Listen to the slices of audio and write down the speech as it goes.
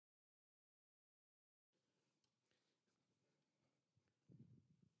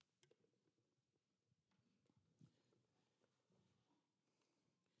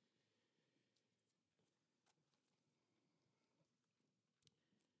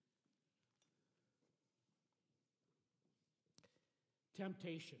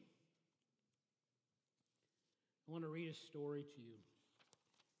Temptation. I want to read a story to you.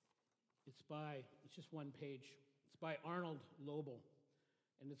 It's just one page. It's by Arnold Lobel,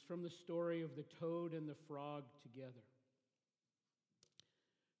 and it's from the story of the toad and the frog together.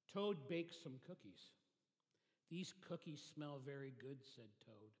 Toad baked some cookies. "These cookies smell very good," said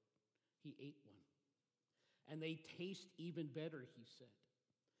Toad. He ate one. "And they taste even better," he said.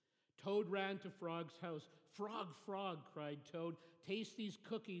 Toad ran to Frog's house. "Frog, Frog," cried Toad, "taste these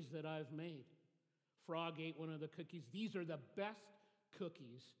cookies that I've made." Frog ate one of the cookies. "These are the best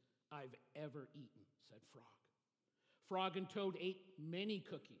cookies I've ever eaten," said Frog. Frog and Toad ate many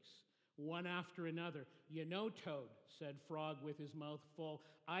cookies, one after another. "You know, Toad," said Frog with his mouth full,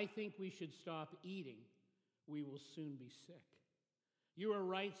 "I think we should stop eating. We will soon be sick." "You are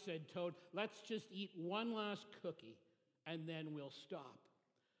right," said Toad. "Let's just eat one last cookie, and then we'll stop."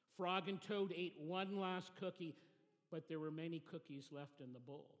 Frog and Toad ate one last cookie, but there were many cookies left in the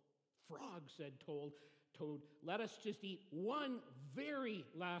bowl. "Frog," said Toad, "let us just eat one very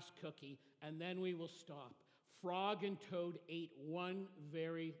last cookie, and then we will stop." Frog and Toad ate one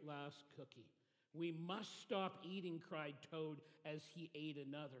very last cookie. "We must stop eating," cried Toad as he ate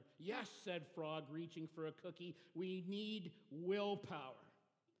another. "Yes," said Frog, reaching for a cookie, "we need willpower."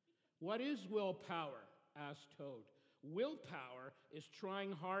 "What is willpower?" asked Toad. "Willpower is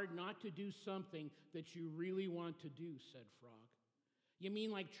trying hard not to do something that you really want to do," said Frog. "You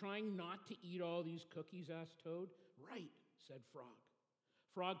mean like trying not to eat all these cookies?" asked Toad. "Right," said Frog.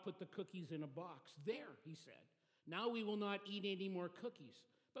 Frog put the cookies in a box. "There," he said. "Now we will not eat any more cookies.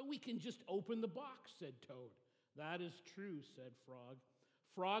 But we can just open the box," said Toad. "That is true," said Frog.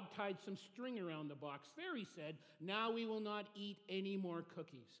 Frog tied some string around the box. "There," he said. "Now we will not eat any more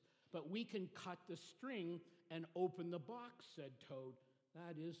cookies. But we can cut the string and open the box," said Toad.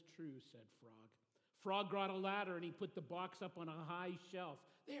 "That is true," said Frog. Frog got a ladder and he put the box up on a high shelf.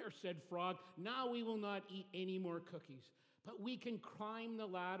 "There," said Frog. "Now we will not eat any more cookies. But we can climb the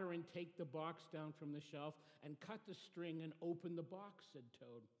ladder and take the box down from the shelf and cut the string and open the box," said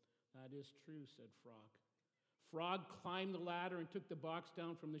Toad. "That is true," said Frog. Frog climbed the ladder and took the box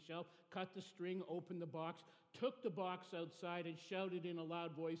down from the shelf, cut the string, opened the box, took the box outside, and shouted in a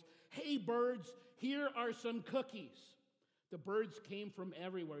loud voice, "Hey, birds, here are some cookies." The birds came from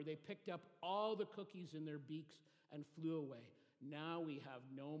everywhere. They picked up all the cookies in their beaks and flew away. "Now we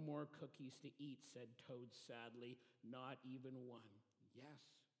have no more cookies to eat," said Toad sadly. "Not even one." "Yes,"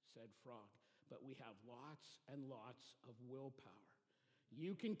 said Frog, "but we have lots and lots of willpower."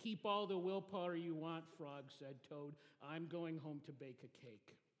 "You can keep all the willpower you want," Frog said. "Toad, I'm going home to bake a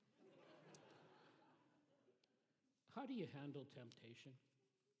cake." How do you handle temptation?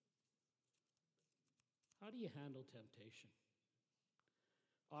 How do you handle temptation?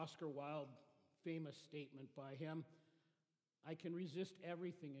 Oscar Wilde, famous statement by him, "I can resist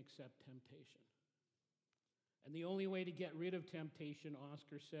everything except temptation." And the only way to get rid of temptation,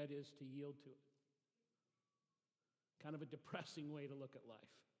 Oscar said, is to yield to it. Kind of a depressing way to look at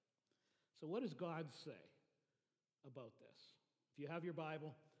life. So what does God say about this? If you have your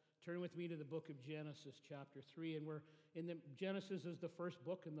Bible, turn with me to the book of Genesis, chapter 3. And Genesis is the first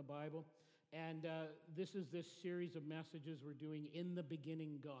book in the Bible. And this is this series of messages we're doing, In the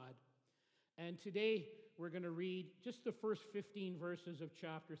Beginning, God. And today we're going to read just the first 15 verses of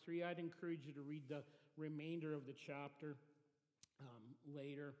chapter 3. I'd encourage you to read the remainder of the chapter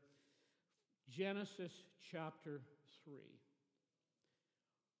later. Genesis chapter 3.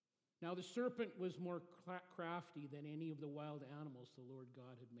 Now the serpent was more crafty than any of the wild animals the Lord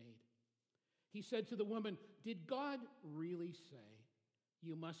God had made. He said to the woman, "Did God really say,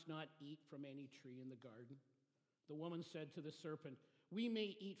 'You must not eat from any tree in the garden'?" The woman said to the serpent, "We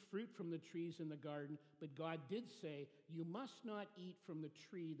may eat fruit from the trees in the garden, but God did say, 'You must not eat from the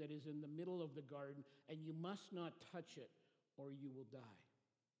tree that is in the middle of the garden, and you must not touch it, or you will die.'"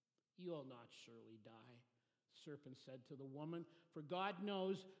 "You will not surely die," the serpent said to the woman, "for God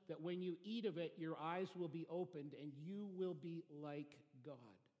knows that when you eat of it, your eyes will be opened, and you will be like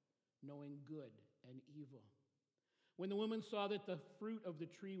God, knowing good and evil." When the woman saw that the fruit of the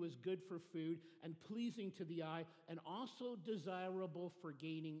tree was good for food and pleasing to the eye and also desirable for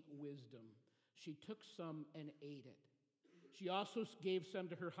gaining wisdom, she took some and ate it. She also gave some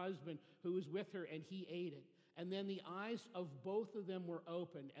to her husband who was with her, and he ate it. And then the eyes of both of them were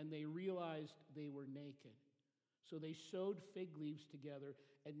opened, and they realized they were naked. So they sewed fig leaves together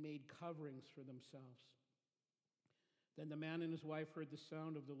and made coverings for themselves. Then the man and his wife heard the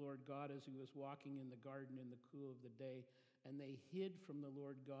sound of the Lord God as he was walking in the garden in the cool of the day, and they hid from the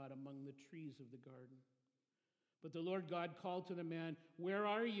Lord God among the trees of the garden. But the Lord God called to the man, "Where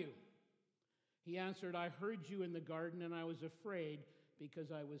are you?" He answered, "I heard you in the garden, and I was afraid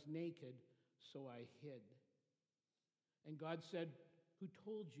because I was naked, so I hid." And God said, "Who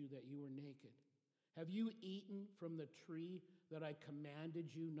told you that you were naked? Have you eaten from the tree that I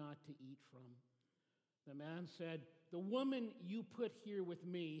commanded you not to eat from?" The man said, "The woman you put here with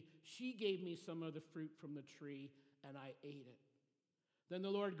me, she gave me some of the fruit from the tree, and I ate it." Then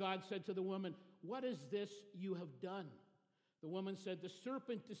the Lord God said to the woman, "What is this you have done?" The woman said, "The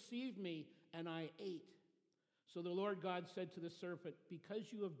serpent deceived me, and I ate." So the Lord God said to the serpent,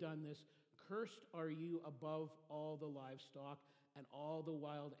 "Because you have done this, cursed are you above all the livestock and all the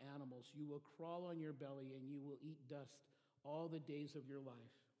wild animals. You will crawl on your belly, and you will eat dust all the days of your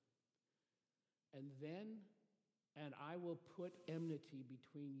life. And I will put enmity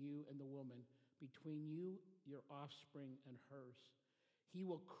between you and the woman, between you, your offspring, and hers. He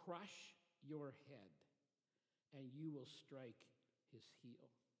will crush your head, and you will strike his heel."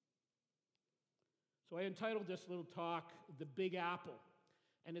 So I entitled this little talk, "The Big Apple."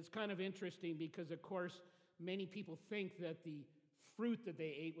 And it's kind of interesting because, of course, many people think that the fruit that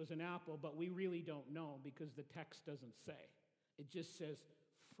they ate was an apple, but we really don't know because the text doesn't say. It just says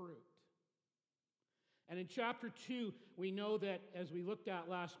fruit. And in chapter 2, we know that, as we looked at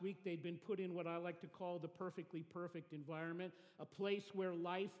last week, they'd been put in what I like to call the perfectly perfect environment, a place where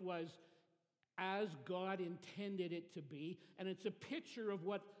life was as God intended it to be. And it's a picture of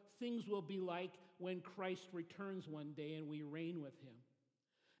what things will be like when Christ returns one day and we reign with him.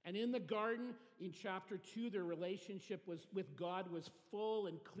 And in the garden, in chapter 2, their relationship with God was full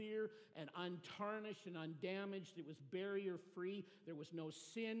and clear and untarnished and undamaged. It was barrier-free. There was no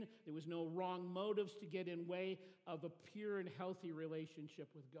sin. There was no wrong motives to get in way of a pure and healthy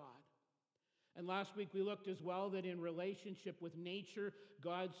relationship with God. And last week we looked as well that in relationship with nature,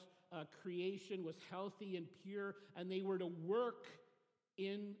 God's creation was healthy and pure, and they were to work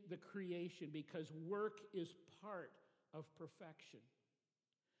in the creation because work is part of perfection.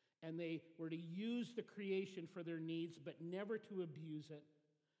 And they were to use the creation for their needs, but never to abuse it.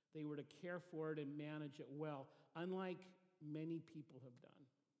 They were to care for it and manage it well, unlike many people have done.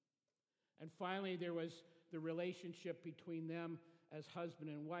 And finally, there was the relationship between them as husband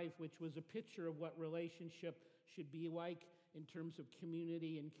and wife, which was a picture of what relationship should be like in terms of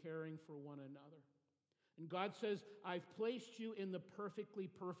community and caring for one another. And God says, "I've placed you in the perfectly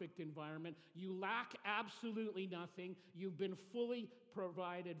perfect environment. You lack absolutely nothing. You've been fully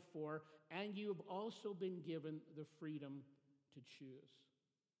provided for, and you've also been given the freedom to choose.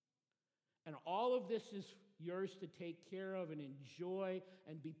 And all of this is yours to take care of and enjoy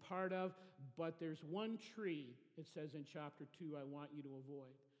and be part of, but there's one tree," it says in chapter 2, "I want you to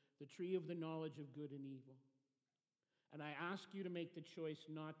avoid, the tree of the knowledge of good and evil. And I ask you to make the choice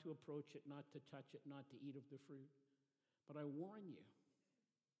not to approach it, not to touch it, not to eat of the fruit. But I warn you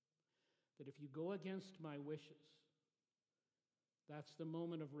that if you go against my wishes, that's the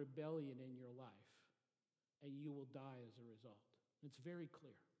moment of rebellion in your life, and you will die as a result." It's very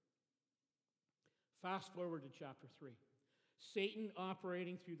clear. Fast forward to chapter 3. Satan,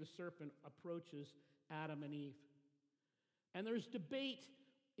 operating through the serpent, approaches Adam and Eve. And there's debate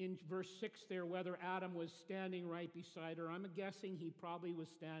in verse 6 there whether Adam was standing right beside her. I'm guessing he probably was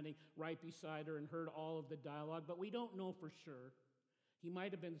standing right beside her and heard all of the dialogue, but we don't know for sure. He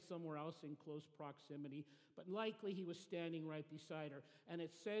might have been somewhere else in close proximity, but likely he was standing right beside her. And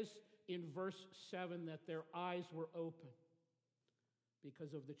it says in verse 7 that their eyes were open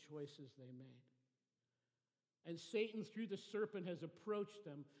because of the choices they made. And Satan, through the serpent, has approached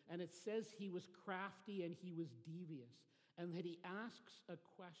them, and it says he was crafty and he was devious, and that he asks a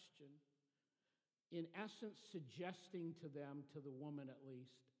question, in essence suggesting to them, to the woman at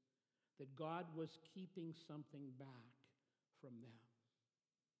least, that God was keeping something back from them.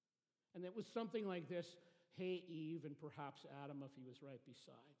 And it was something like this: "Hey, Eve," and perhaps Adam if he was right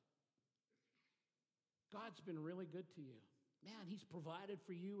beside, "God's been really good to you. Man, he's provided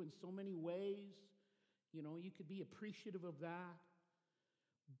for you in so many ways. You know, you could be appreciative of that.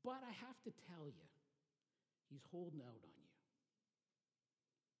 But I have to tell you, he's holding out on you.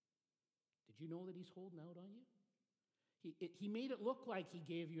 Did you know that he's holding out on you? He made it look like he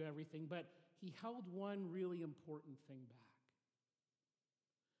gave you everything, but he held one really important thing back."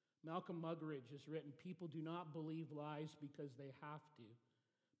 Malcolm Muggeridge has written, "People do not believe lies because they have to,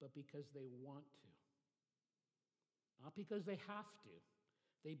 but because they want to. Not because they have to.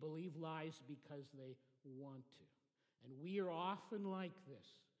 They believe lies because they want to." And we are often like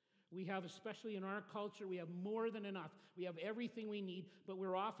this. We have, especially in our culture, we have more than enough. We have everything we need, but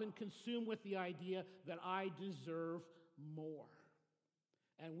we're often consumed with the idea that I deserve more.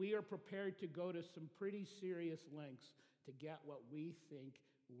 And we are prepared to go to some pretty serious lengths to get what we think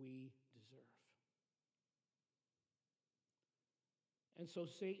we deserve. And so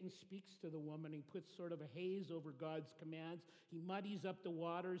Satan speaks to the woman. He puts sort of a haze over God's commands. He muddies up the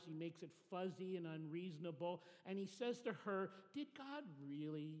waters. He makes it fuzzy and unreasonable. And he says to her, did he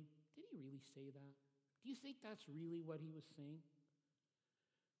really say that? Do you think that's really what he was saying?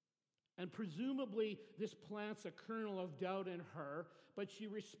 And presumably, this plants a kernel of doubt in her, but she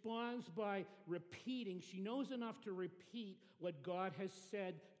responds by repeating. She knows enough to repeat what God has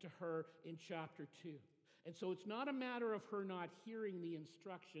said to her in chapter 2. And so it's not a matter of her not hearing the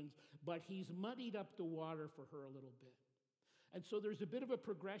instructions, but he's muddied up the water for her a little bit. And so there's a bit of a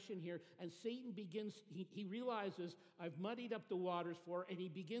progression here, and Satan begins, he realizes, I've muddied up the waters for her, and he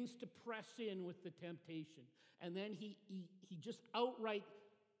begins to press in with the temptation. And then he just outright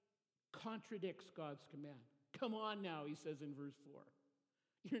contradicts God's command. Come on now, he says in verse 4.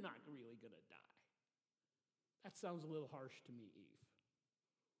 You're not really going to die. That sounds a little harsh to me, Eve.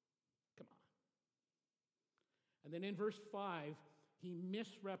 Come on. And then in verse 5, he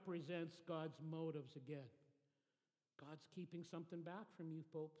misrepresents God's motives again. God's keeping something back from you,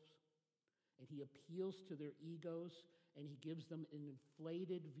 folks. And he appeals to their egos, and he gives them an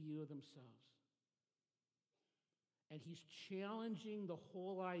inflated view of themselves. And he's challenging the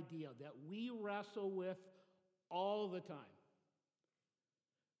whole idea that we wrestle with all the time,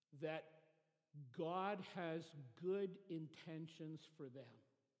 that God has good intentions for them,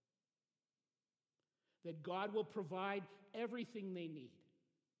 that God will provide everything they need,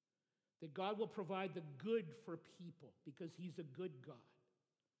 that God will provide the good for people because he's a good God.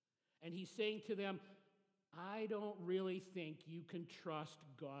 And he's saying to them, I don't really think you can trust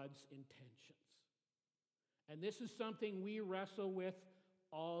God's intentions. And this is something we wrestle with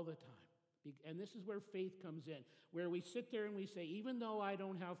all the time. And this is where faith comes in, where we sit there and we say, even though I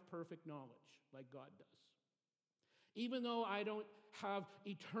don't have perfect knowledge like God does, even though I don't have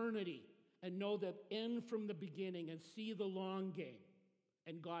eternity and know the end from the beginning and see the long game,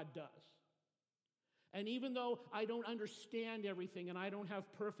 and God does, and even though I don't understand everything and I don't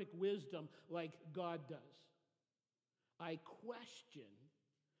have perfect wisdom like God does, I question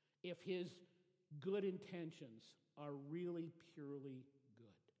if his good intentions are really purely good.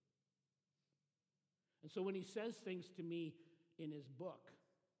 And so when he says things to me in his book,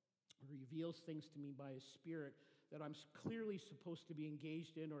 reveals things to me by his Spirit that I'm clearly supposed to be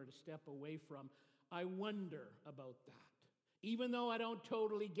engaged in or to step away from, I wonder about that. Even though I don't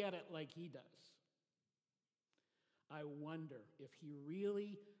totally get it like he does, I wonder if he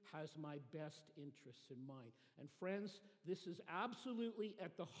really has my best interests in mind. And friends, this is absolutely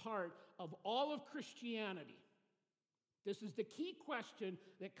at the heart of all of Christianity. This is the key question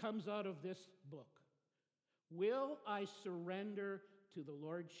that comes out of this book. Will I surrender to the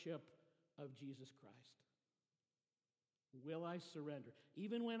lordship of Jesus Christ? Will I surrender?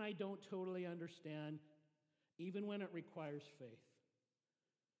 Even when I don't totally understand, even when it requires faith,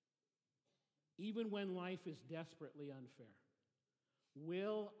 even when life is desperately unfair,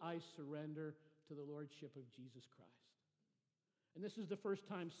 will I surrender to the lordship of Jesus Christ? And this is the first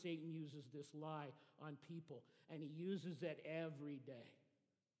time Satan uses this lie on people, and he uses it every day.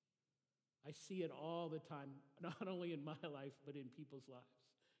 I see it all the time, not only in my life, but in people's lives.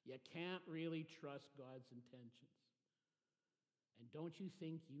 You can't really trust God's intentions. And don't you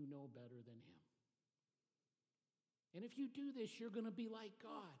think you know better than him? And if you do this, you're going to be like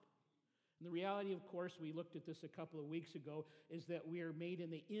God. And the reality, of course, we looked at this a couple of weeks ago, is that we are made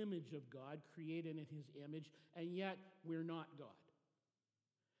in the image of God, created in his image, and yet we're not God.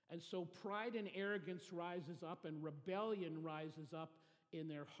 And so pride and arrogance rises up, and rebellion rises up in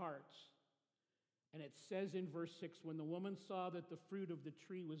their hearts. And it says in verse 6, when the woman saw that the fruit of the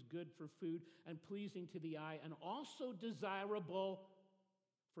tree was good for food and pleasing to the eye, and also desirable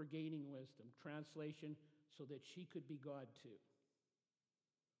for gaining wisdom. Translation, so that she could be God too.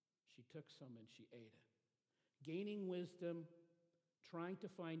 She took some and she ate it. Gaining wisdom, trying to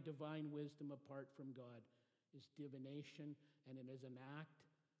find divine wisdom apart from God, is divination, and it is an act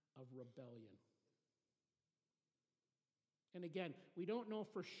of rebellion. And again, we don't know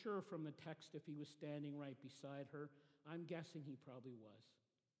for sure from the text if he was standing right beside her. I'm guessing he probably was.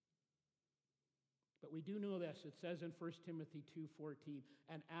 But we do know this. It says in 1 Timothy 2:14,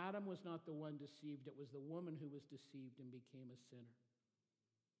 and Adam was not the one deceived, it was the woman who was deceived and became a sinner.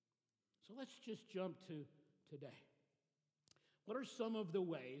 So let's just jump to today. What are some of the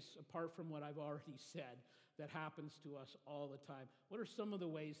ways, apart from what I've already said, that happens to us all the time? What are some of the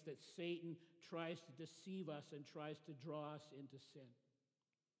ways that Satan tries to deceive us and tries to draw us into sin?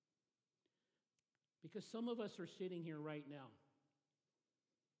 Because some of us are sitting here right now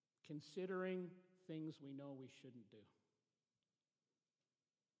considering things we know we shouldn't do.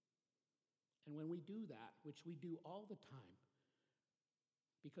 And when we do that, which we do all the time,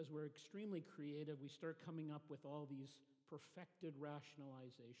 because we're extremely creative, we start coming up with all these perfected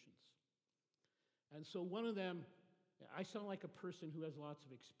rationalizations. And so one of them, I sound like a person who has lots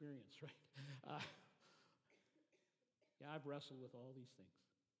of experience, right? I've wrestled with all these things.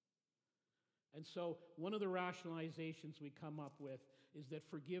 And so one of the rationalizations we come up with is that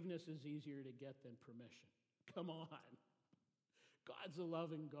forgiveness is easier to get than permission. Come on. God's a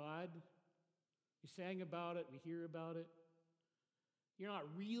loving God. We sang about it. We hear about it. You're not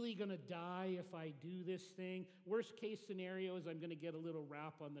really going to die if I do this thing. Worst case scenario is I'm going to get a little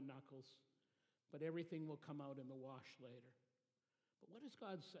rap on the knuckles, but everything will come out in the wash later. But what does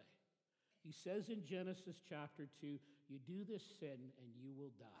God say? He says in Genesis chapter 2, you do this sin and you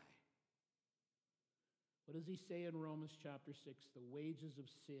will die. What does he say in Romans chapter 6? The wages of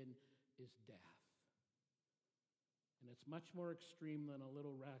sin is death. And it's much more extreme than a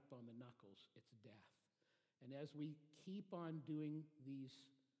little rap on the knuckles. It's death. And as we keep on doing these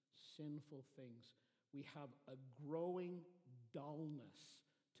sinful things, we have a growing dullness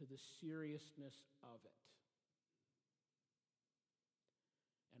to the seriousness of it.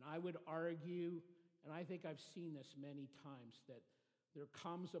 And I would argue, and I think I've seen this many times, that there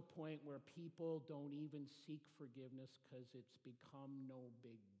comes a point where people don't even seek forgiveness because it's become no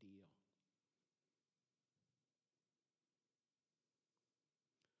big deal.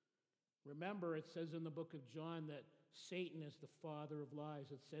 Remember, it says in the book of John that Satan is the father of lies.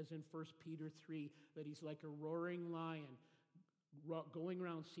 It says in 1 Peter 3 that he's like a roaring lion going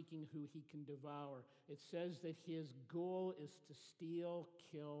around seeking who he can devour. It says that his goal is to steal,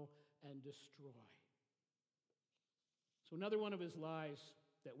 kill, and destroy. So another one of his lies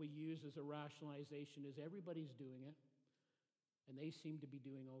that we use as a rationalization is everybody's doing it, and they seem to be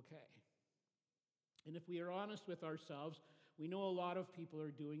doing okay. And if we are honest with ourselves, we know a lot of people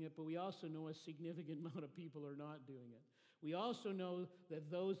are doing it, but we also know a significant amount of people are not doing it. We also know that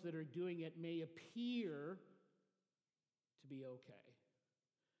those that are doing it may appear to be okay.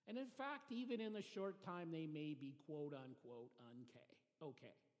 And in fact, even in the short time, they may be quote unquote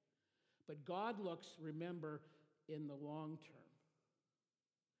okay. But God looks, remember, in the long term.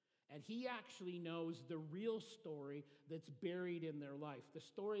 And he actually knows the real story that's buried in their life, the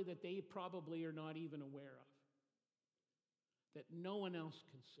story that they probably are not even aware of, that no one else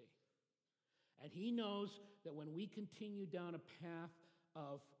can see. And he knows that when we continue down a path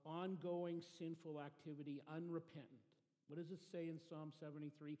of ongoing sinful activity, unrepentant, what does it say in Psalm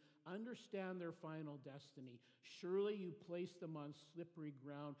 73? Understand their final destiny. Surely you place them on slippery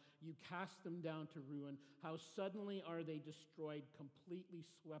ground. You cast them down to ruin. How suddenly are they destroyed, completely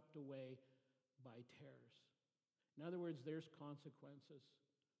swept away by terrors. In other words, there's consequences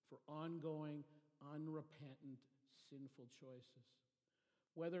for ongoing, unrepentant, sinful choices.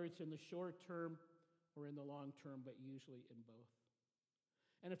 Whether it's in the short term or in the long term, but usually in both.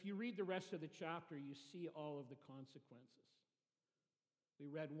 And if you read the rest of the chapter, you see all of the consequences. We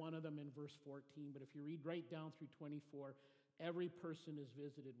read one of them in verse 14, but if you read right down through 24, every person is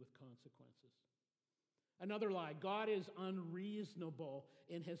visited with consequences. Another lie, God is unreasonable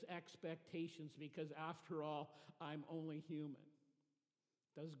in his expectations because after all, I'm only human.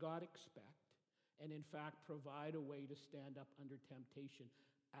 Does God expect and in fact provide a way to stand up under temptation?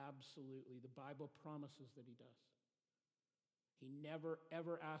 Absolutely. The Bible promises that he does. He never,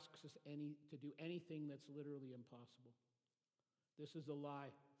 ever asks us to do anything that's literally impossible. This is a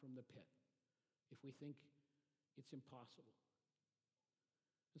lie from the pit, if we think it's impossible.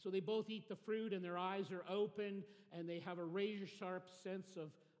 And so they both eat the fruit, and their eyes are open, and they have a razor-sharp sense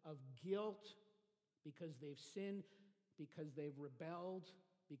of guilt because they've sinned, because they've rebelled,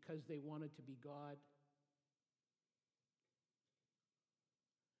 because they wanted to be God.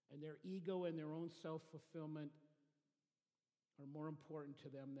 And their ego and their own self-fulfillment are more important to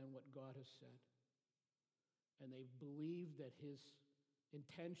them than what God has said. And they believe that his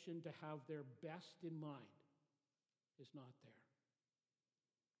intention to have their best in mind is not there.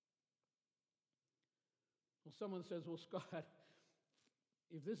 Well, someone says, well, Scott,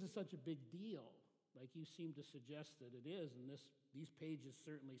 if this is such a big deal, like you seem to suggest that it is, and these pages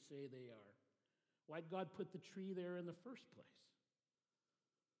certainly say they are, why'd God put the tree there in the first place?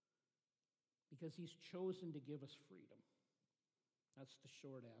 Because he's chosen to give us freedom. That's the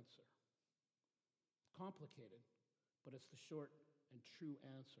short answer. Complicated, but it's the short and true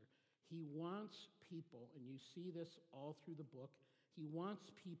answer. He wants people, and you see this all through the book, he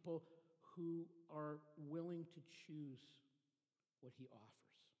wants people who are willing to choose what he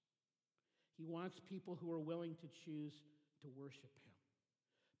offers. He wants people who are willing to choose to worship him.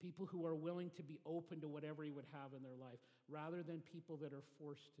 People who are willing to be open to whatever he would have in their life, rather than people that are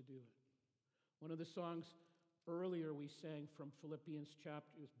forced to do it. One of the songs earlier we sang from Philippians chapter,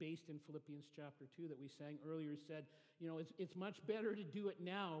 it was based in Philippians chapter 2 that we sang earlier, said, it's much better to do it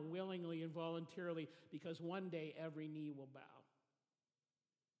now willingly and voluntarily because one day every knee will bow.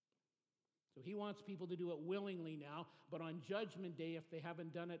 So he wants people to do it willingly now, but on Judgment Day, if they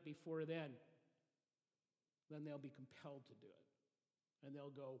haven't done it before then they'll be compelled to do it. And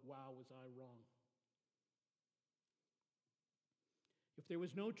they'll go, wow, was I wrong? If there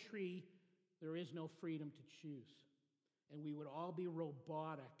was no tree, there is no freedom to choose. And we would all be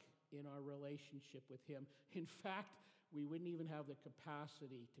robotic in our relationship with him. In fact, we wouldn't even have the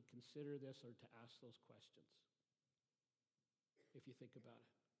capacity to consider this or to ask those questions, if you think about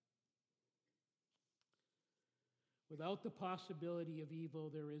it. Without the possibility of evil,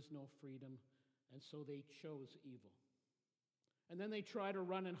 there is no freedom, and so they chose evil. And then they try to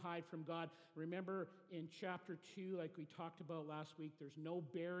run and hide from God. Remember in chapter 2, like we talked about last week, there's no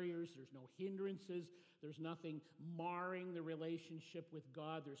barriers, there's no hindrances, there's nothing marring the relationship with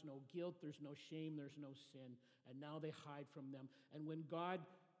God. There's no guilt, there's no shame, there's no sin. And now they hide from them. And when God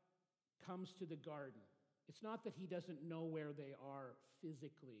comes to the garden, it's not that he doesn't know where they are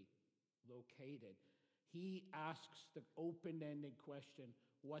physically located. He asks the open-ended question,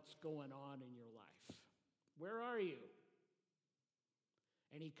 what's going on in your life? Where are you?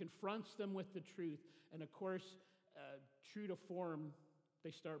 And he confronts them with the truth. And of course, true to form,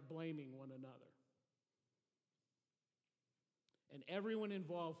 they start blaming one another. And everyone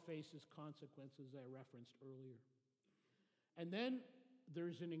involved faces consequences I referenced earlier. And then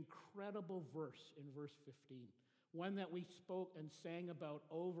there's an incredible verse in verse 15, one that we spoke and sang about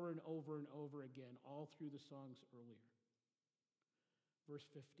over and over and over again, all through the songs earlier. Verse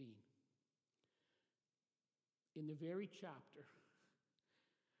 15. In the very chapter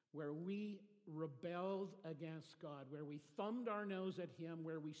where we rebelled against God, where we thumbed our nose at him,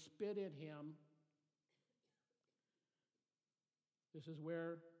 where we spit at him, this is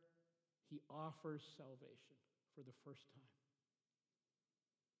where he offers salvation for the first time.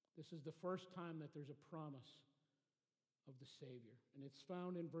 This is the first time that there's a promise of the Savior. And it's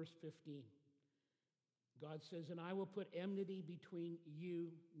found in verse 15. God says, and I will put enmity between you,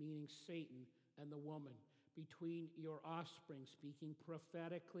 meaning Satan, and the woman, between your offspring, speaking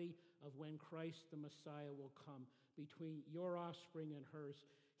prophetically of when Christ the Messiah will come, between your offspring and hers.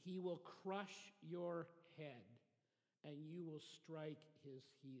 He will crush your head, and you will strike his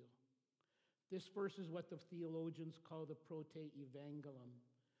heel. This verse is what the theologians call the proto-evangelium,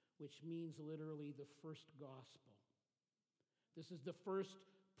 which means literally the first gospel. This is the first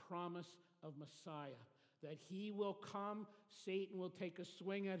promise of Messiah, that he will come, Satan will take a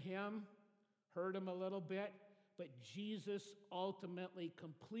swing at him, hurt him a little bit, but Jesus ultimately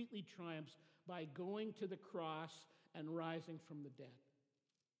completely triumphs by going to the cross and rising from the dead.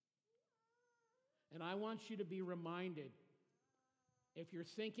 And I want you to be reminded, if you're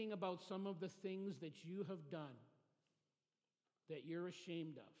thinking about some of the things that you have done that you're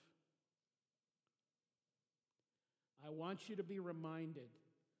ashamed of, I want you to be reminded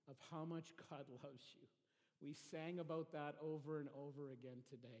of how much God loves you. We sang about that over and over again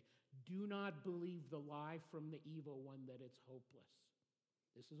today. Do not believe the lie from the evil one that it's hopeless.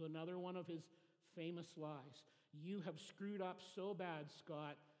 This is another one of his famous lies. You have screwed up so bad,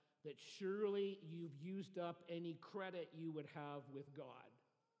 Scott, that surely you've used up any credit you would have with God.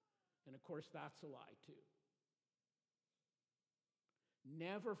 And of course, that's a lie too.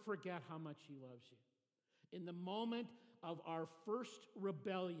 Never forget how much he loves you. In the moment of our first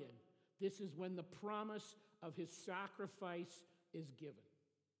rebellion, this is when the promise of his sacrifice is given.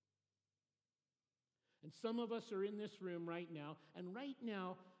 And some of us are in this room right now, and right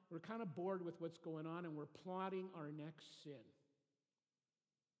now we're kind of bored with what's going on, and we're plotting our next sin.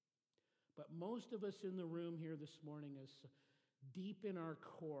 But most of us in the room here this morning is deep in our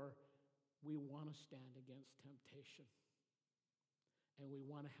core, we want to stand against temptation, and we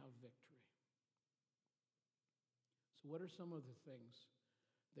want to have victory. So what are some of the things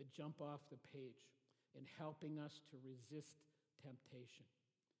that jump off the page in helping us to resist temptation?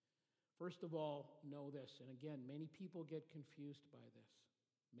 First of all, know this, and again, many people get confused by this.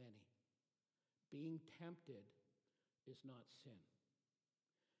 Many. Being tempted is not sin.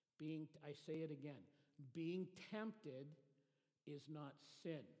 I say it again, being tempted is not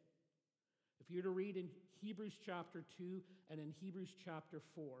sin. If you're to read in Hebrews chapter 2 and in Hebrews chapter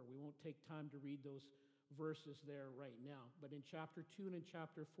 4, we won't take time to read those verses there right now, but in chapter 2 and in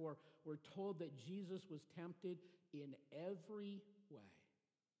chapter 4, we're told that Jesus was tempted in every way,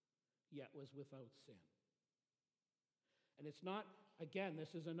 yet was without sin. And it's not, again,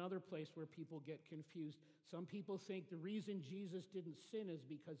 this is another place where people get confused. Some people think the reason Jesus didn't sin is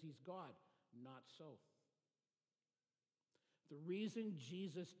because he's God. Not so. The reason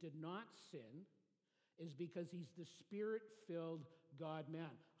Jesus did not sin is because he's the Spirit-filled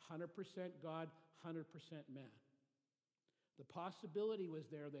God-man, 100% God, 100% man. The possibility was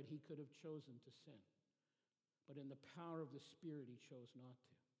there that he could have chosen to sin, but in the power of the Spirit, he chose not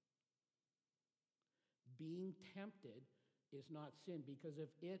to. Being tempted is not sin, because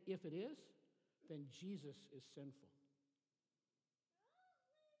if it is, then Jesus is sinful.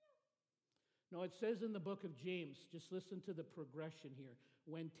 No, it says in the book of James, just listen to the progression here.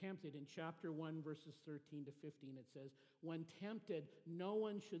 When tempted, in chapter 1, verses 13 to 15, it says, when tempted, no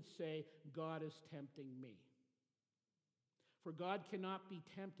one should say, God is tempting me. For God cannot be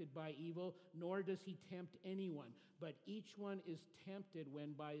tempted by evil, nor does he tempt anyone. But each one is tempted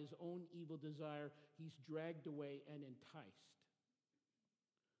when by his own evil desire he's dragged away and enticed.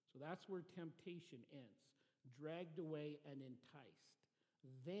 So that's where temptation ends. Dragged away and enticed.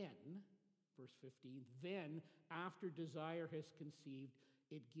 Then, verse 15, then after desire has conceived,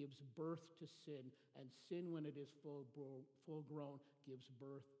 it gives birth to sin. And sin, when it is full grown, gives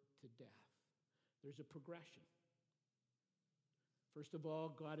birth to death. There's a progression. First of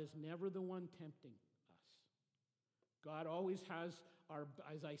all, God is never the one tempting us. God always has our,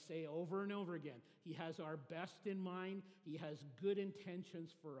 as I say over and over again, he has our best in mind. He has good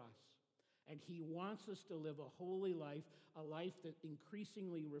intentions for us. And he wants us to live a holy life, a life that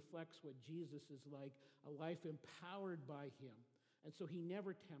increasingly reflects what Jesus is like, a life empowered by him. And so he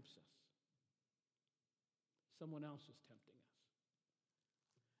never tempts us. Someone else is tempting us.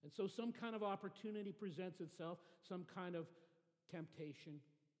 And so some kind of opportunity presents itself, some kind of temptation,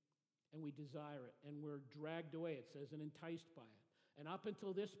 and we desire it, and we're dragged away, it says, and enticed by it. And up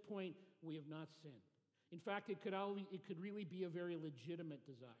until this point, we have not sinned. In fact, it could really be a very legitimate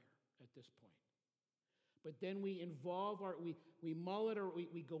desire at this point. But then we mull it, or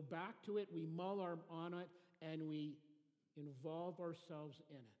we go back to it, we mull on it, and we involve ourselves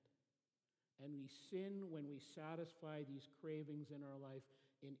in it. And we sin when we satisfy these cravings in our life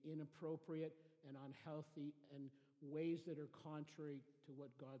in inappropriate and unhealthy and ways that are contrary to what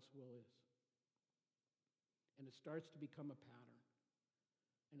God's will is. And it starts to become a pattern.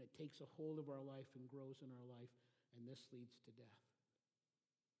 And it takes a hold of our life and grows in our life, and this leads to death.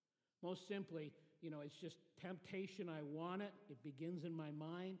 Most simply, it's just temptation. I want it. It begins in my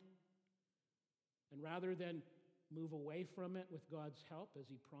mind. And rather than move away from it with God's help, as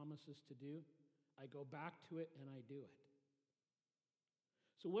he promises to do, I go back to it and I do it.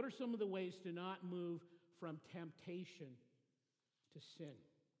 So what are some of the ways to not move from temptation to sin?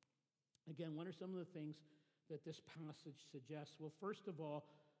 Again, what are some of the things that this passage suggests? Well, first of all,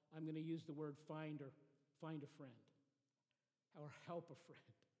 I'm going to use the word find a friend, or help a friend.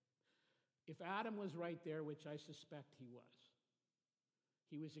 If Adam was right there, which I suspect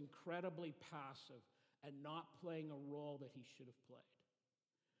he was incredibly passive and not playing a role that he should have played.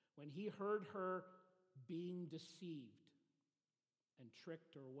 When he heard her being deceived and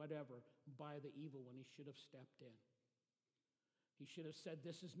tricked or whatever by the evil one, he should have stepped in. He should have said,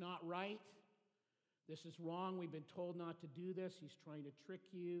 this is not right. This is wrong. We've been told not to do this. He's trying to trick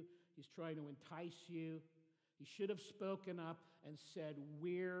you. He's trying to entice you. He should have spoken up and said,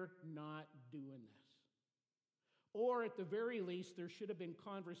 we're not doing this. Or at the very least, there should have been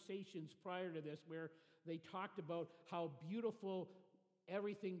conversations prior to this where they talked about how beautiful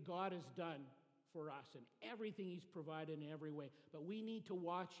everything God has done for us and everything he's provided in every way. But we need to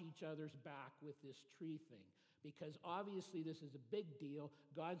watch each other's back with this tree thing, because obviously this is a big deal.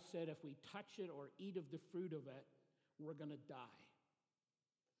 God said if we touch it or eat of the fruit of it, we're going to die.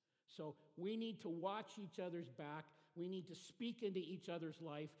 So we need to watch each other's back. We need to speak into each other's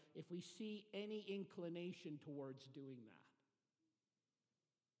life if we see any inclination towards doing that.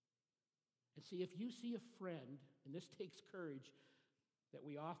 And see, if you see a friend, and this takes courage that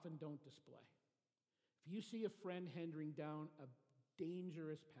we often don't display, if you see a friend heading down a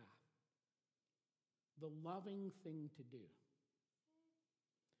dangerous path, the loving thing to do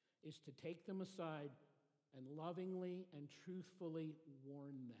is to take them aside and lovingly and truthfully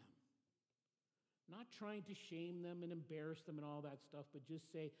warn them. Not trying to shame them and embarrass them and all that stuff, but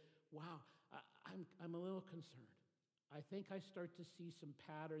just say, wow, I'm a little concerned. I think I start to see some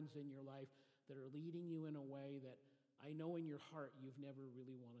patterns in your life that are leading you in a way that I know in your heart you've never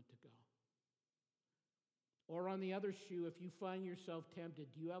really wanted to go. Or on the other shoe, if you find yourself tempted,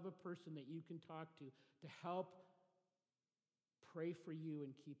 do you have a person that you can talk to help pray for you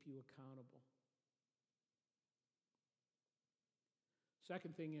and keep you accountable?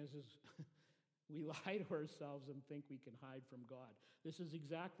 Second thing is we lie to ourselves and think we can hide from God. This is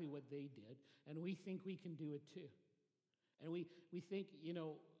exactly what they did, and we think we can do it too. And we think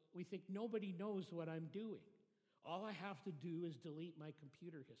nobody knows what I'm doing. All I have to do is delete my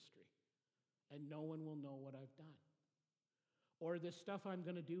computer history, and no one will know what I've done. Or this stuff I'm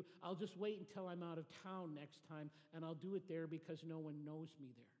going to do, I'll just wait until I'm out of town next time, and I'll do it there because no one knows me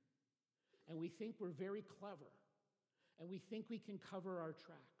there. And we think we're very clever, and we think we can cover our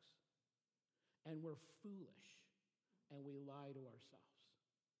tracks. And we're foolish, and we lie to ourselves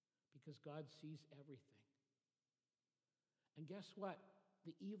because God sees everything. And guess what?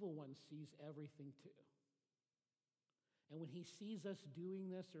 The evil one sees everything too. And when he sees us doing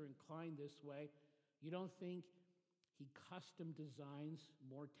this or inclined this way, you don't think he custom designs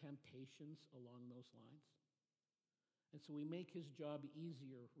more temptations along those lines? And so we make his job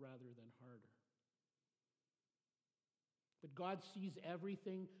easier rather than harder. But God sees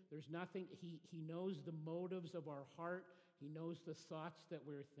everything. There's nothing. He knows the motives of our heart. He knows the thoughts that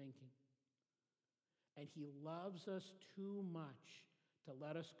we're thinking. And he loves us too much to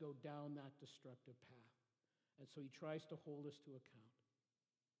let us go down that destructive path. And so he tries to hold us to account.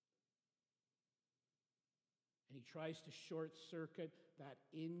 And he tries to short circuit that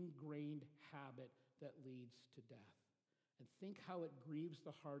ingrained habit that leads to death. And think how it grieves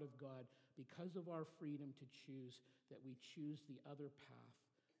the heart of God because of our freedom to choose, that we choose the other path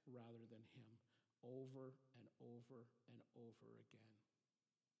rather than him over and over and over again.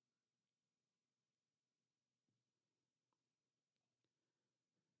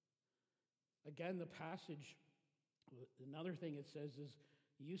 Again, the passage, another thing it says is,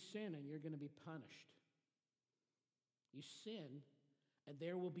 you sin and you're going to be punished. You sin and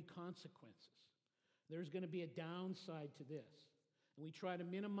there will be consequences. There's going to be a downside to this. And we try to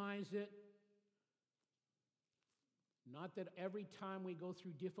minimize it. Not that every time we go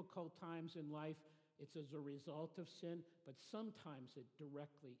through difficult times in life, it's as a result of sin, but sometimes it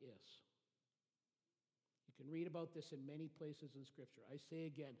directly is. You can read about this in many places in Scripture. I say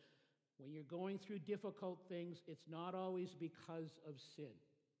again, when you're going through difficult things, it's not always because of sin,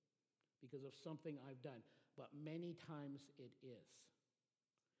 because of something I've done, but many times it is.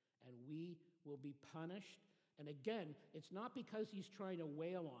 And we will be punished. And again, it's not because he's trying to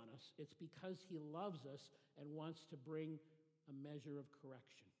wail on us. It's because he loves us and wants to bring a measure of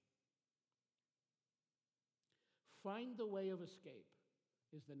correction. Find the way of escape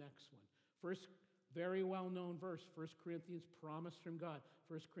is the next one. First, very well-known verse, 1 Corinthians, promise from God.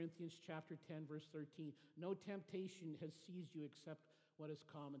 1 Corinthians chapter 10, verse 13. No temptation has seized you except what is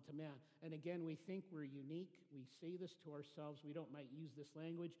common to man. And again, we think we're unique. We say this to ourselves. We don't might use this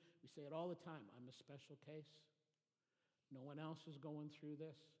language. We say it all the time. I'm a special case. No one else is going through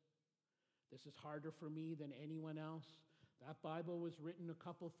this. This is harder for me than anyone else. That Bible was written a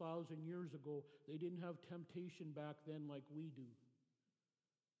couple thousand years ago. They didn't have temptation back then like we do.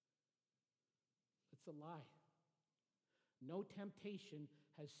 It's a lie. No temptation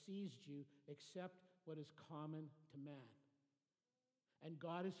has seized you except what is common to man. And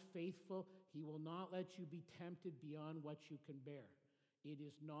God is faithful. He will not let you be tempted beyond what you can bear. It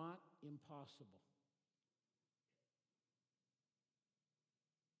is not impossible.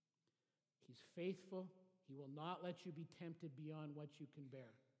 He's faithful. He will not let you be tempted beyond what you can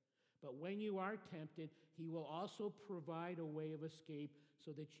bear. But when you are tempted, he will also provide a way of escape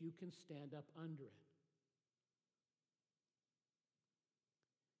so that you can stand up under it.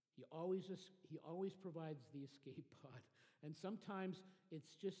 He always provides the escape pod. And sometimes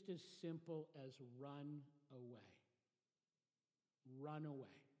it's just as simple as run away. Run away.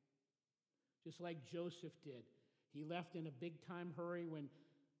 Just like Joseph did. He left in a big-time hurry when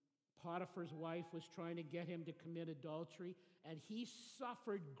Potiphar's wife was trying to get him to commit adultery, and he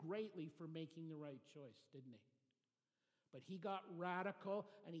suffered greatly for making the right choice, didn't he? But he got radical,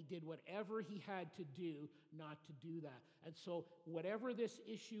 and he did whatever he had to do not to do that. And so whatever this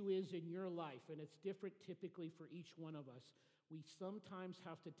issue is in your life, and it's different typically for each one of us, we sometimes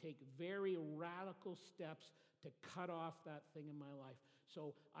have to take very radical steps to cut off that thing in my life.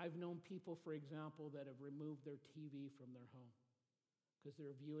 So I've known people, for example, that have removed their TV from their home because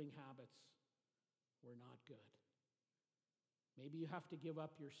their viewing habits were not good. Maybe you have to give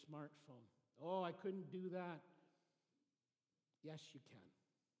up your smartphone. Oh, I couldn't do that. Yes, you can.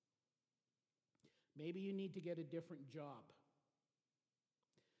 Maybe you need to get a different job.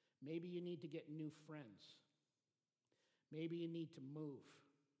 Maybe you need to get new friends. Maybe you need to move.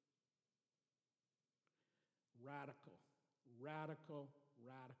 Radical, radical,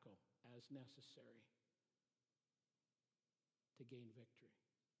 radical as necessary to gain victory.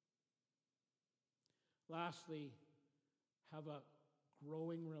 Lastly, have a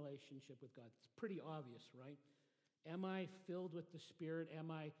growing relationship with God. It's pretty obvious, right? Am I filled with the Spirit? Am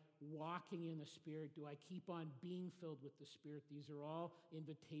I walking in the Spirit? Do I keep on being filled with the Spirit? These are all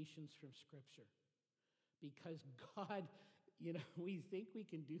invitations from Scripture. Because God, we think we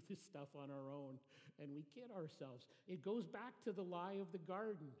can do this stuff on our own, and we kid ourselves. It goes back to the lie of the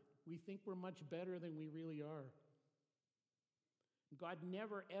garden. We think we're much better than we really are. God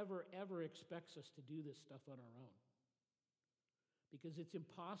never, ever, ever expects us to do this stuff on our own. Because it's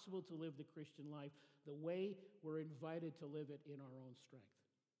impossible to live the Christian life the way we're invited to live it in our own strength.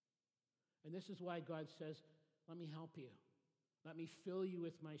 And this is why God says, let me help you. Let me fill you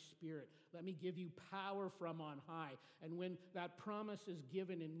with my Spirit. Let me give you power from on high. And when that promise is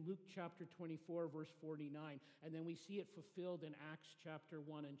given in Luke chapter 24, verse 49, and then we see it fulfilled in Acts chapter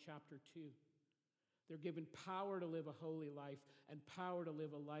 1 and chapter 2, they're given power to live a holy life and power to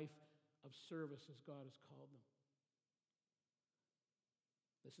live a life of service as God has called them.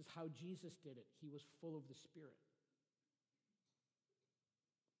 This is how Jesus did it. He was full of the Spirit.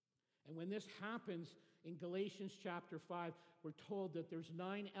 And when this happens in Galatians chapter 5, we're told that there's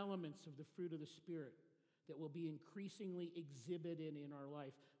 9 elements of the fruit of the Spirit that will be increasingly exhibited in our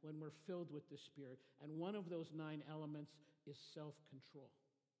life when we're filled with the Spirit. And one of those 9 elements is self-control.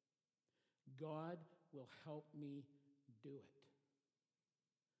 God will help me do it.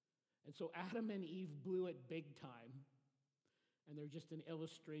 And so Adam and Eve blew it big time. And they're just an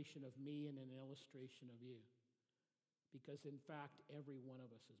illustration of me and an illustration of you. Because in fact, every one of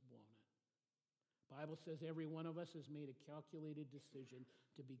us has blown it. The Bible says every one of us has made a calculated decision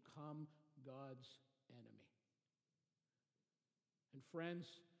to become God's enemy. And friends,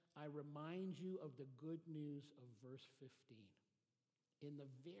 I remind you of the good news of verse 15. In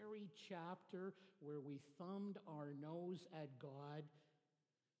the very chapter where we thumbed our nose at God,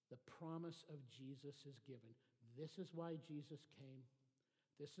 the promise of Jesus is given. This is why Jesus came.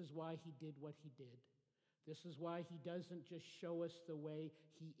 This is why he did what he did. This is why he doesn't just show us the way.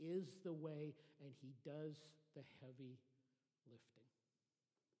 He is the way, and he does the heavy lifting.